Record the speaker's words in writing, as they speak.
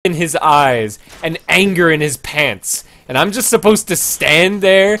his eyes and anger in his pants. And I'm just supposed to stand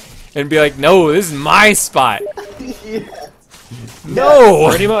there and be like, no, this is my spot. Yes. No!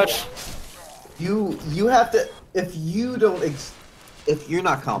 Pretty much. You have to, if you don't, if you're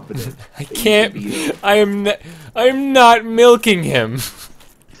not confident. I can't, I am not milking him.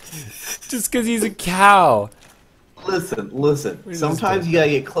 Just because he's a cow. Listen. Sometimes you gotta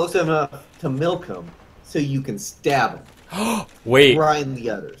get close enough to milk him so you can stab him. Wait. Grind the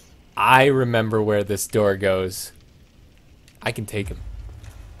others. I remember where this door goes. I can take him.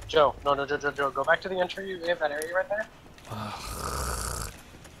 Joe, no, Joe, go back to the entry. You have that area right there.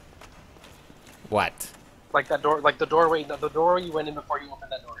 What? Like that door, like the doorway you went in before you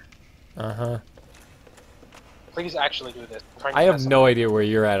opened that door. Uh-huh. Please actually do this. I have no idea where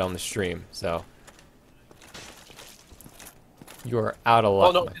you're at on the stream, so you are out of luck.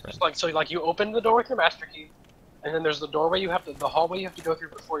 Oh no, my friend. it's like so you open the door with your master key, and then there's the doorway the hallway you have to go through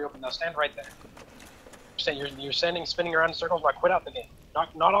before you open. Now stand right there. You're standing, spinning around in circles. Like quit out the game.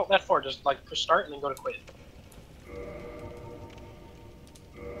 Not alt F4. Just like push start and then go to quit.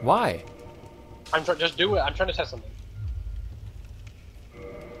 Why? Just do it. I'm trying to test something.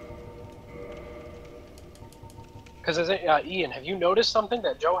 Because Ian, have you noticed something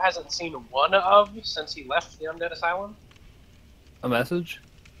that Joe hasn't seen one of since he left the Undead Asylum? A message?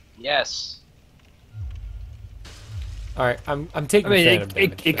 Yes. All right, I'm taking. I mean, phantom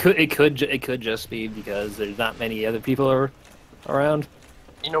damage, it could just be because there's not many other people around.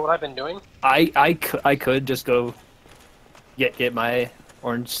 You know what I've been doing? I could just go get my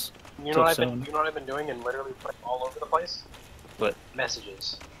orange. You know what I've been doing and literally putting all over the place? What?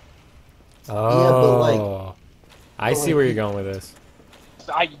 Messages. Oh, I see where you're going with this.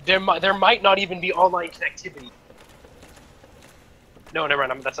 There might not even be online connectivity. No, never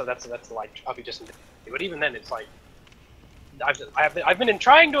mind. That's the lie. I'll be just. But even then, it's like I've been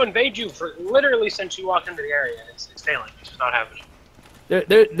trying to invade you for literally since you walked into the area, and it's failing. It's just not happening.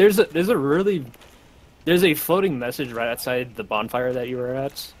 There's a floating message right outside the bonfire that you were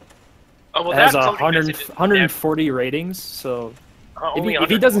at. Oh well, it has that 140 ratings. So if he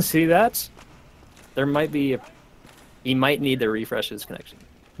 140. doesn't see that, there might be he might need to refresh his connection.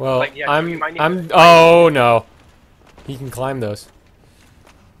 Well, Like, yeah, you might need to- Oh no, he can climb those.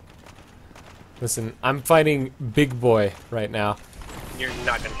 Listen, I'm fighting Big Boy right now. You're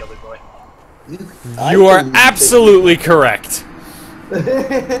not gonna kill Big Boy. You are absolutely correct.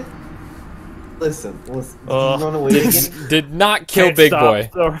 Listen. Did you run away again? Did not kill Can't Big stop, Boy.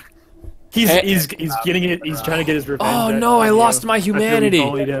 so- He's getting it. He's trying to get his revenge. Oh at- no, I on lost you my after we humanity.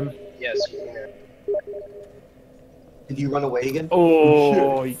 bullied him. Yes. Did you run away again?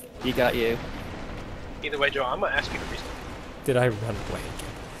 Oh, he got you. Either way, Joe, I'm gonna ask you to restart. Did I run away again?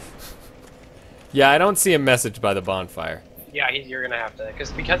 Yeah, I don't see a message by the bonfire. Yeah, you're gonna have to,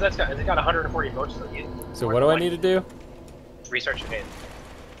 because it's got 140 votes for you. So what do I need to do? Research your game.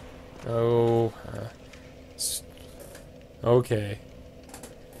 Oh, okay.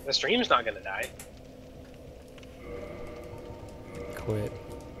 The stream's not gonna die. Quit.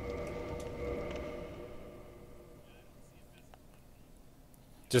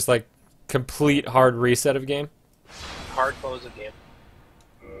 Just like complete hard reset of game? Hard close of game.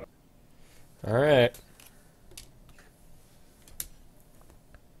 Alright.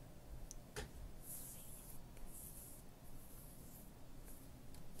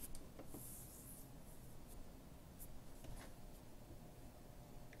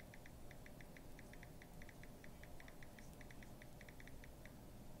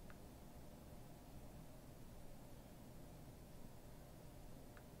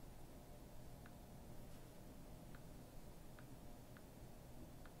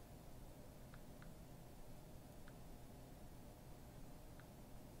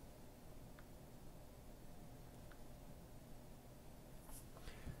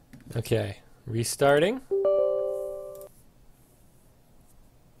 Okay, restarting.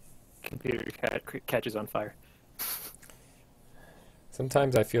 Computer catches on fire.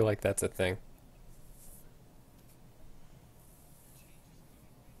 Sometimes I feel like that's a thing.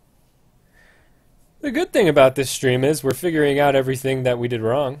 The good thing about this stream is we're figuring out everything that we did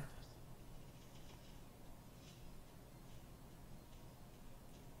wrong.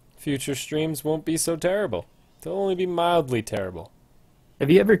 Future streams won't be so terrible. They'll only be mildly terrible. Have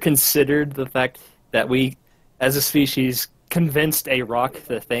you ever considered the fact that we, as a species, convinced a rock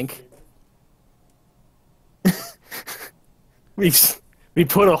to think? we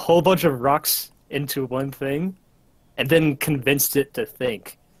put a whole bunch of rocks into one thing, and then convinced it to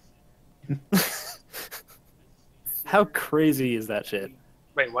think. How crazy is that shit?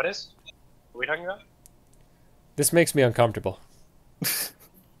 Wait, what are we talking about? This makes me uncomfortable.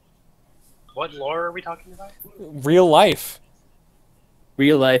 What lore are we talking about? Real life.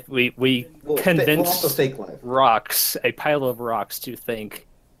 Real life, we Well, also convinced fake life. rocks, a pile of rocks, to think.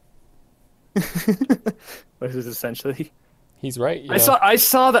 Which is essentially. He's right. You I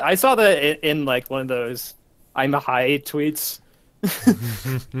saw that in like one of those "I'm a high" tweets.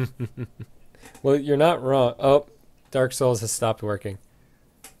 Well, you're not wrong. Oh, Dark Souls has stopped working.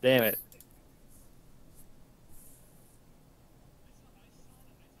 Damn it!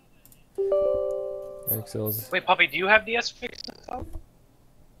 Dark Souls. Wait, Puppy, do you have DS fixed installed?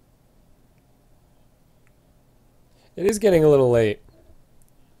 It is getting a little late.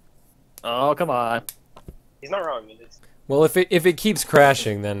 Oh, come on! He's not wrong. It's... Well, if it keeps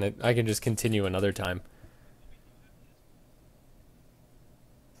crashing, then I can just continue another time.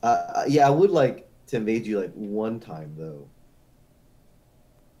 Yeah, I would like to invade you like one time though.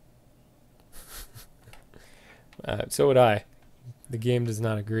 So would I. The game does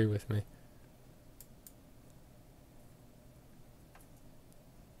not agree with me.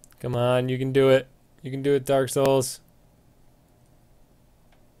 Come on, you can do it. You can do it, Dark Souls.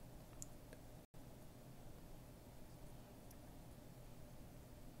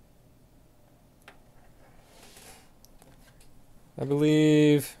 I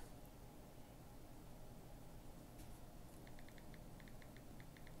believe.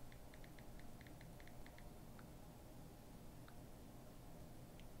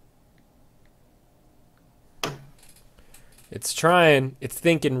 It's trying. It's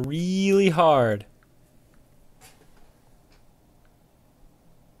thinking really hard.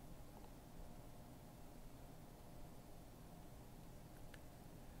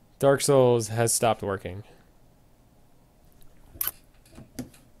 Dark Souls has stopped working.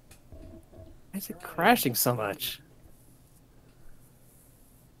 Why is it crashing so much?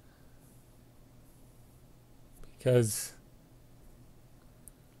 Because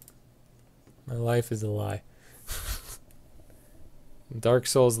my life is a lie. Dark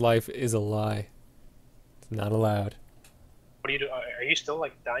Souls life is a lie. It's not allowed. What do you do? Are you still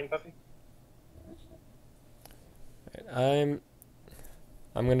like dying, Puppy? I'm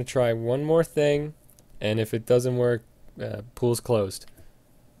gonna try one more thing, and if it doesn't work, pool's closed.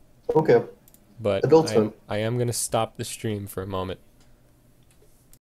 Okay. But Adult swim. I am gonna stop the stream for a moment.